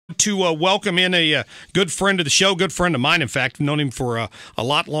To welcome in a good friend of the show, good friend of mine. In fact, I've known him for a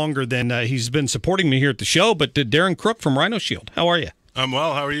lot longer than he's been supporting me here at the show. But Darrin Crook from Rhino Shield. How are you? I'm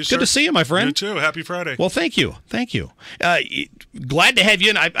well. How are you, sir? Good to see you, my friend. You too. Happy Friday. Well, thank you. Thank you. Glad to have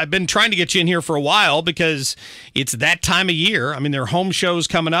you in. I've been trying to get you in here for a while because it's that time of year. I mean, there are home shows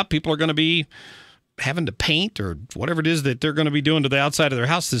coming up. People are going to be having to paint or whatever it is that they're going to be doing to the outside of their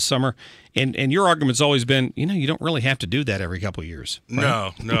house this summer. And your argument's always been, you don't really have to do that every couple of years.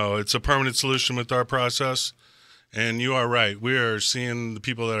 Right? No. It's a permanent solution with our process. And you are right. We are seeing the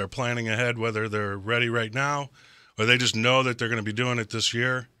people that are planning ahead, whether they're ready right now or they just know that they're going to be doing it this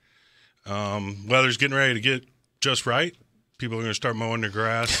year. Weather's getting ready to get just right. People are going to start mowing their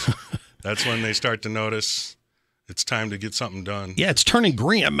grass. That's when they start to notice it's time to get something done. Yeah, it's turning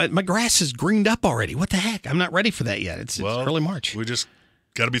green. My grass is greened up already. What the heck? I'm not ready for that yet. It's early March. We just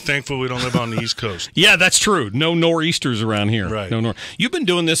got to be thankful we don't live on the East Coast. Yeah, that's true. No nor'easters around here. Right. You've been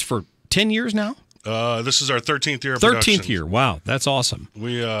doing this for 10 years now? This is our 13th year of production. 13th year. Wow, that's awesome.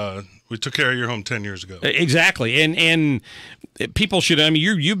 We took care of your home 10 years ago. Exactly. And people should,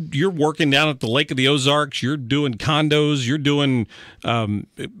 you're working down at the Lake of the Ozarks. You're doing condos. You're doing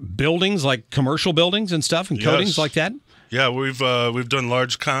buildings, like commercial buildings and stuff, and coatings like that? Yeah, we've done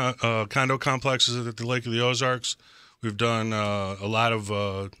large condo complexes at the Lake of the Ozarks. We've done a lot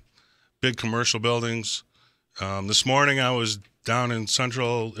of big commercial buildings. This morning I was down in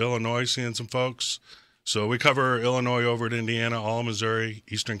central Illinois seeing some folks. So we cover Illinois over at Indiana, all of Missouri,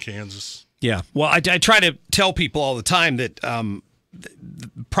 eastern Kansas. Yeah. Well, I try to tell people all the time that the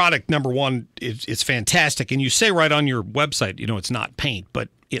product, number one, it's fantastic. And you say right on your website, it's not paint, but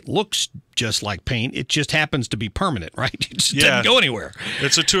it looks just like paint. It just happens to be permanent, right? It just doesn't go anywhere.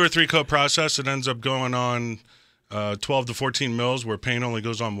 It's a 2 or 3 coat process. It ends up going on 12 to 14 mils, where paint only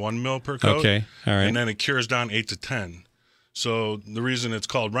goes on 1 mil per coat. Okay, all right. And then it cures down 8 to 10. So the reason it's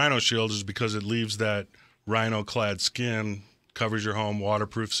called Rhino Shield is because it leaves that rhino-clad skin, covers your home,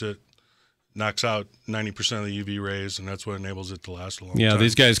 waterproofs it, knocks out 90% of the UV rays, and that's what enables it to last a long time. Yeah,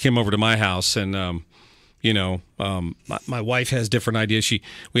 these guys came over to my house, and my wife has different ideas.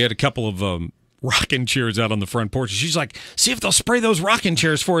 We had a couple of rocking chairs out on the front porch. She's like, see if they'll spray those rocking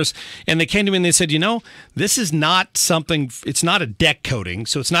chairs for us. And they came to me and they said, this is not something, it's not a deck coating,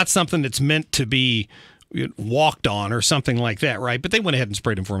 so it's not something that's meant to be walked on or something like that, right? But they went ahead and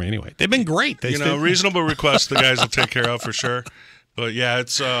sprayed them for me anyway. They've been great. Reasonable request the guys will take care of for sure. But yeah,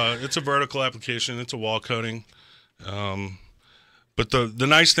 it's a vertical application. It's a wall coating. But the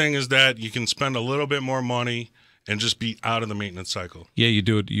nice thing is that you can spend a little bit more money and just be out of the maintenance cycle. Yeah, you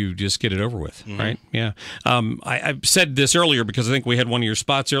do it. You just get it over with, right? Yeah. I've said this earlier because I think we had one of your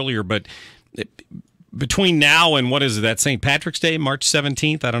spots earlier, but between now and what is it, that St. Patrick's Day, March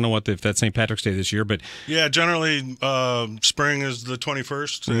 17th? I don't know if that's St. Patrick's Day this year, but yeah, generally spring is the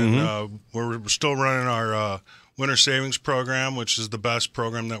 21st, and we're still running our winter savings program, which is the best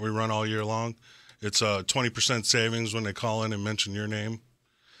program that we run all year long. It's 20% savings when they call in and mention your name.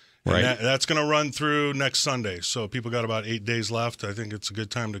 Right. And that's going to run through next Sunday, so people got about 8 days left. I think it's a good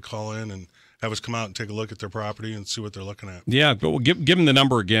time to call in and have us come out and take a look at their property and see what they're looking at. Yeah, but we'll give them the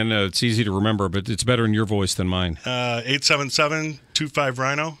number again. It's easy to remember, but it's better in your voice than mine.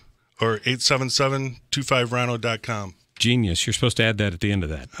 877-25-RHINO or 877-25rhino.com. Genius. You're supposed to add that at the end of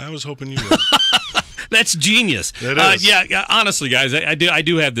that. I was hoping you would. That's genius. It is. Yeah, honestly, guys, I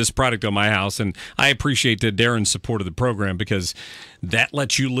do have this product on my house, and I appreciate Darrin's support of the program because that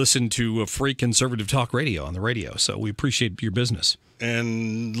lets you listen to a free conservative talk radio on the radio. So we appreciate your business.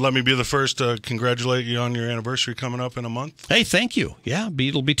 And let me be the first to congratulate you on your anniversary coming up in a month. Hey, thank you. Yeah,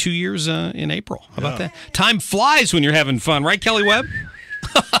 it'll be 2 years in April. How about that? Time flies when you're having fun, right, Kelly Webb?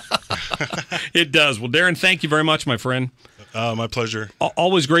 It does. Well, Darrin, thank you very much, my friend. My pleasure.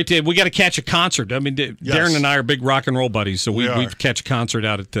 Always great to. We got to catch a concert. I mean, Darrin and I are big rock and roll buddies, so we catch a concert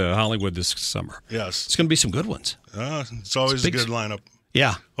out at Hollywood this summer. Yes, it's going to be some good ones. It's always a good lineup.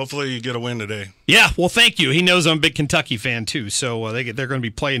 Yeah. Hopefully you get a win today. Yeah. Well, thank you. He knows I'm a big Kentucky fan too, so they're going to be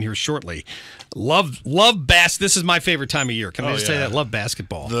playing here shortly. Love This is my favorite time of year. Can I just say that? Love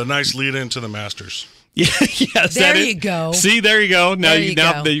basketball. The nice lead into the Masters. Yeah, yes, there you go. See, there you go. Now you're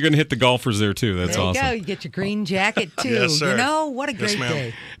going to hit the golfers there too. That's awesome. There you go. You get your green jacket too. Yes, sir. What a great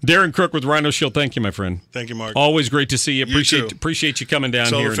day. Darrin Crook with Rhino Shield. Thank you, my friend. Thank you, Mark. Always great to see you. You Appreciate you coming down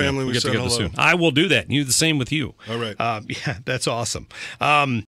Tell here. The family and we get said together hello. soon. I will do that. And you the same with you. All right. Yeah, that's awesome.